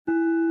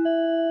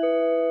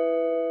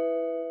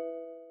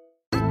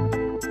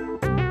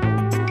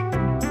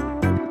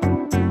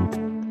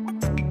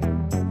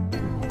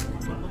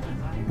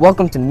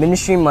Welcome to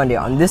Ministry Monday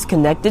on This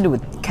Connected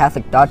with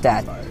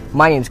Catholic.Dad.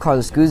 My name is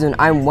Carlos Guzzo and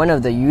I'm one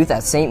of the youth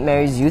at St.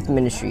 Mary's Youth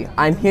Ministry.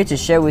 I'm here to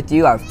share with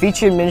you our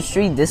featured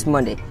ministry this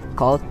Monday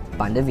called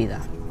Pan de Vida.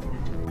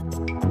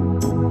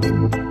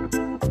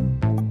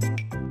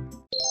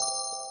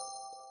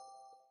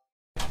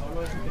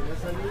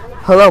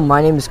 Hello,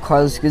 my name is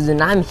Carlos Guzzo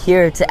and I'm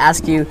here to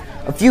ask you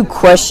a few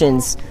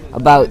questions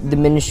about the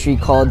ministry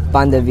called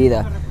Pan de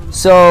Vida.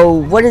 So,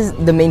 what is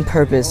the main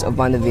purpose of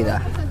Pan de Vida?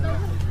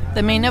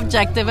 The main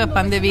objective of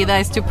Pan de Vida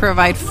is to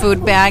provide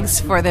food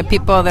bags for the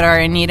people that are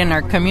in need in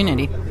our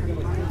community.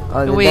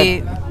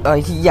 We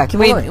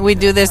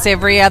do this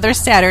every other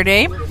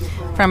Saturday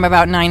from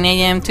about 9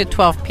 a.m. to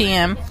 12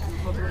 p.m.,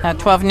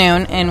 12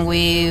 noon, and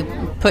we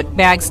put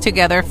bags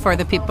together for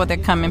the people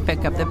that come and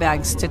pick up the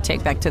bags to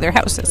take back to their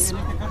houses.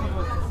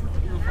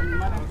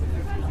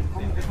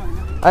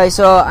 Alright,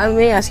 so I'm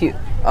going to ask you,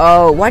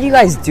 why do you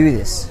guys do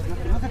this?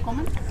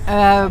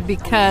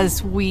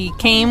 Because we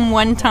came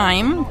one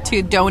time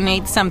to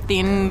donate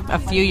something a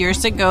few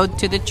years ago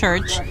to the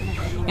church,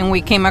 and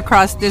we came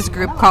across this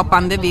group called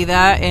Pan de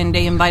Vida, and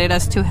they invited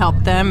us to help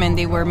them, and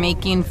they were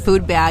making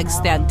food bags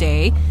that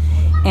day.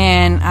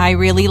 And I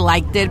really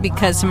liked it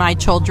because my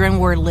children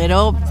were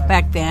little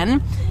back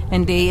then,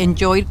 and they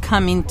enjoyed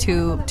coming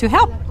to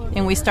help.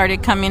 And we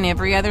started coming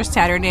every other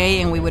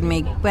Saturday, and we would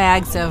make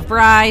bags of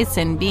rice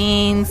and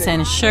beans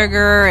and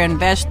sugar and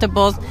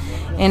vegetables.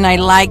 And I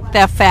liked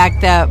the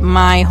fact that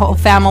my whole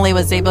family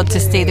was able to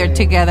stay there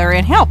together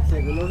and help.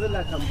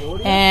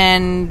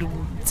 And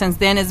since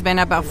then, it's been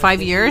about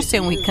 5 years,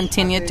 and we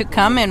continue to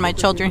come, and my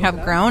children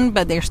have grown,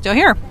 but they're still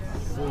here.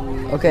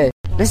 Okay,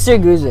 Mr.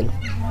 Guzman,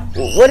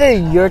 what are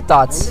your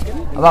thoughts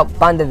about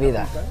Pan de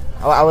Vida?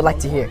 I would like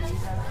to hear.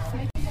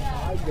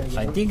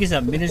 I think it's a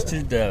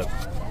ministry that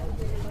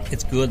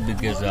it's good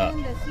because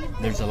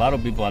there's a lot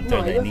of people out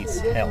there that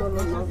needs help.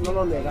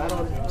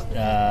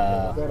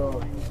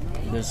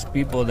 There's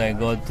people that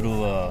go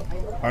through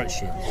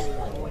hardships,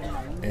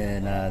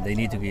 and they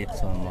need to get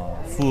some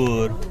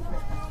food,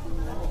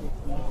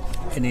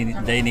 and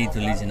they need to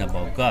listen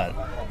about God,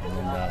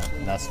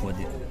 and that's what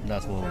we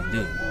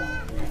do.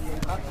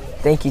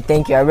 Thank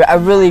you. I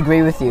really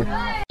agree with you.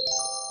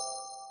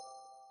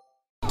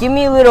 Give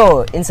me a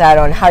little insight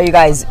on how you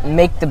guys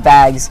make the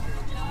bags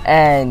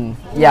and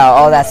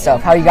all that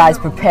stuff. How you guys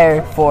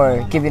prepare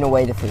for giving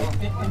away the food?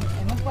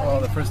 Well,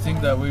 the first thing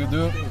that we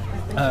do,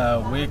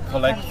 we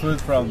collect food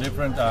from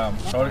different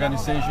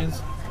organizations,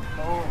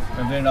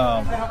 and then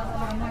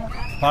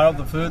part of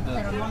the food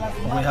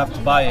we have to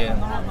buy it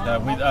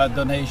with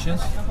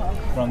donations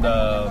from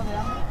the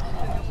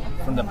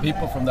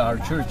people from our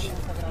church.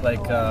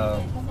 Like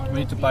we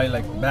need to buy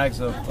like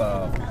bags of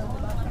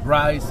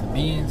rice,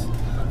 beans.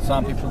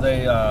 Some people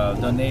they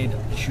donate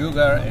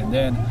sugar, and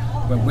then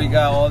when we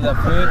got all the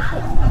food,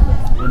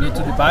 we need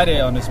to divide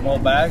it on the small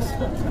bags.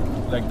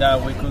 Like that,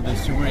 we could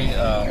distribute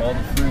all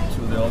the food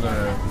to the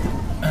other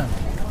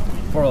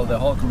for the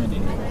whole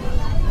community.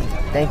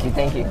 Thank you.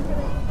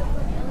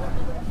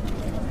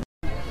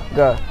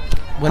 Go.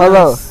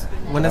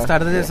 Buenas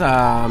tardes.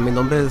 Mi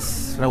nombre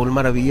es Raúl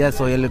Maravilla.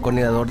 Soy el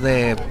coordinador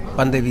de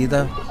Pan de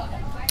Vida.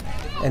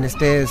 En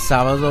este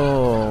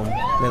sábado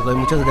les doy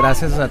muchas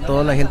gracias a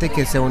toda la gente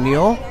que se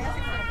unió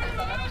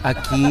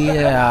aquí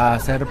a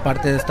ser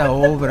parte de esta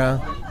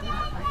obra,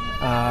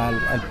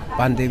 al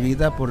Pan de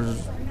Vida, por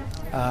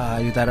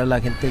ayudar a la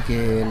gente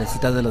que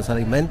necesita de los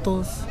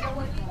alimentos,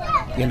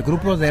 y el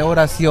grupo de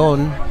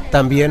oración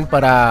también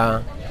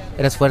para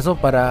el esfuerzo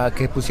para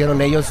que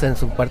pusieron ellos en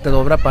su parte de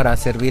obra para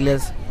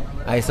servirles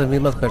a esas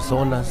mismas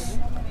personas,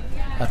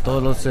 a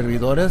todos los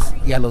servidores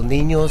y a los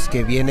niños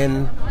que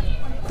vienen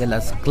de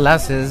las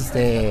clases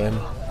del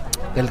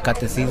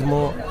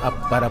catecismo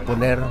para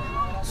poner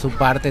su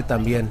parte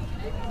también.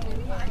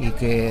 Y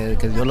que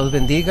Dios los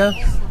bendiga,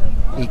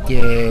 y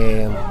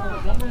que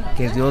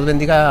Dios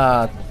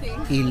bendiga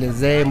y les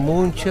dé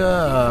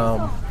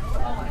muchos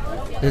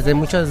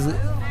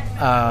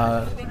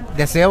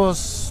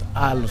deseos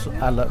a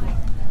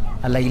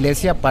la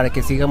iglesia para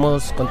que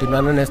sigamos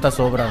continuando en estas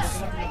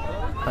obras.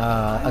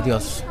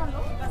 Adiós.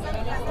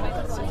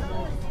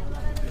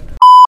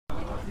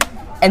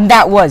 And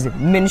that was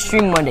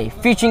Ministry Monday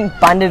featuring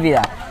Pan de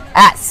Vida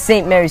at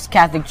St. Mary's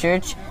Catholic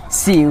Church.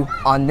 See you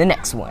on the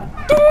next one.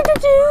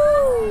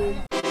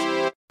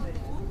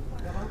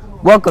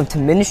 Welcome to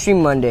Ministry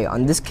Monday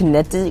on This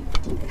Connected.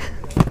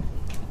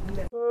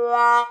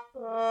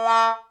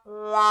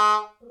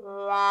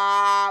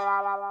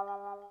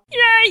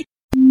 Yay!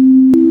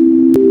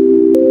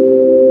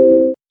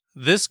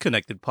 This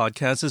Connected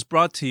podcast is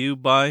brought to you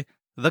by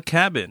The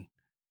Cabin.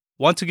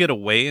 Want to get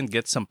away and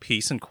get some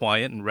peace and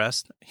quiet and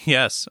rest?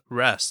 Yes,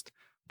 rest,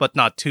 but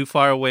not too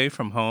far away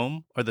from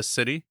home or the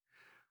city?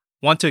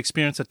 Want to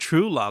experience a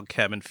true log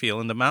cabin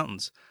feel in the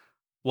mountains?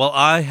 Well,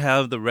 I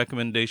have the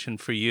recommendation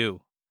for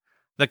you.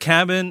 The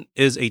Cabin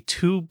is a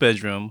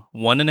 2-bedroom,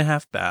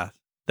 1.5 bath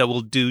that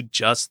will do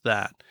just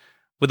that.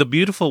 With a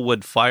beautiful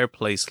wood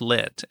fireplace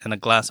lit and a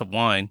glass of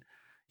wine,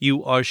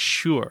 you are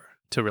sure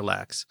to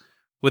relax.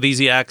 With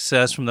easy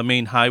access from the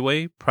main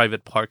highway,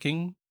 private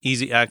parking,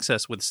 easy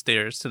access with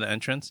stairs to the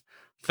entrance,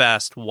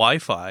 fast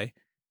Wi-Fi,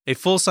 a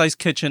full-size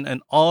kitchen,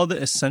 and all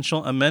the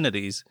essential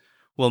amenities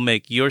will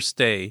make your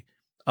stay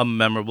a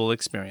memorable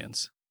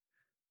experience.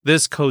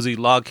 This cozy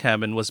log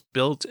cabin was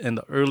built in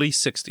the early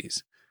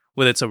 60s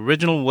with its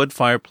original wood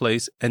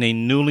fireplace and a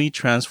newly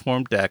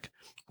transformed deck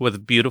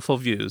with beautiful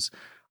views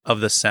of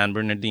the San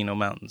Bernardino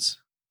Mountains.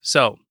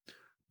 So,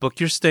 book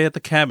your stay at the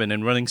cabin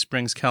in Running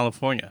Springs,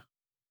 California.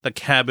 The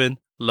cabin,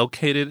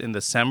 located in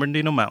the San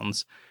Bernardino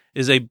Mountains,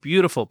 is a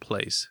beautiful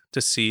place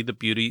to see the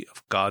beauty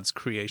of God's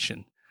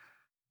creation.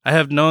 I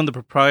have known the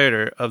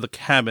proprietor of the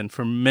cabin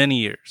for many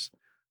years.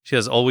 She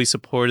has always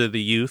supported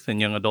the youth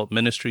and young adult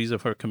ministries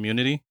of her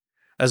community,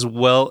 as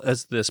well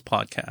as this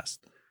podcast.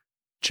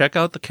 Check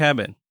out the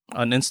cabin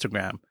on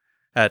Instagram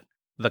at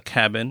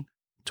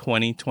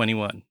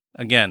thecabin2021.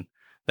 Again,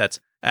 that's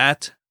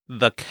at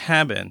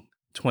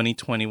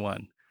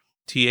thecabin2021.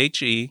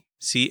 THECABIN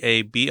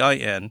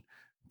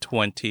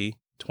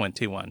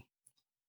 2021.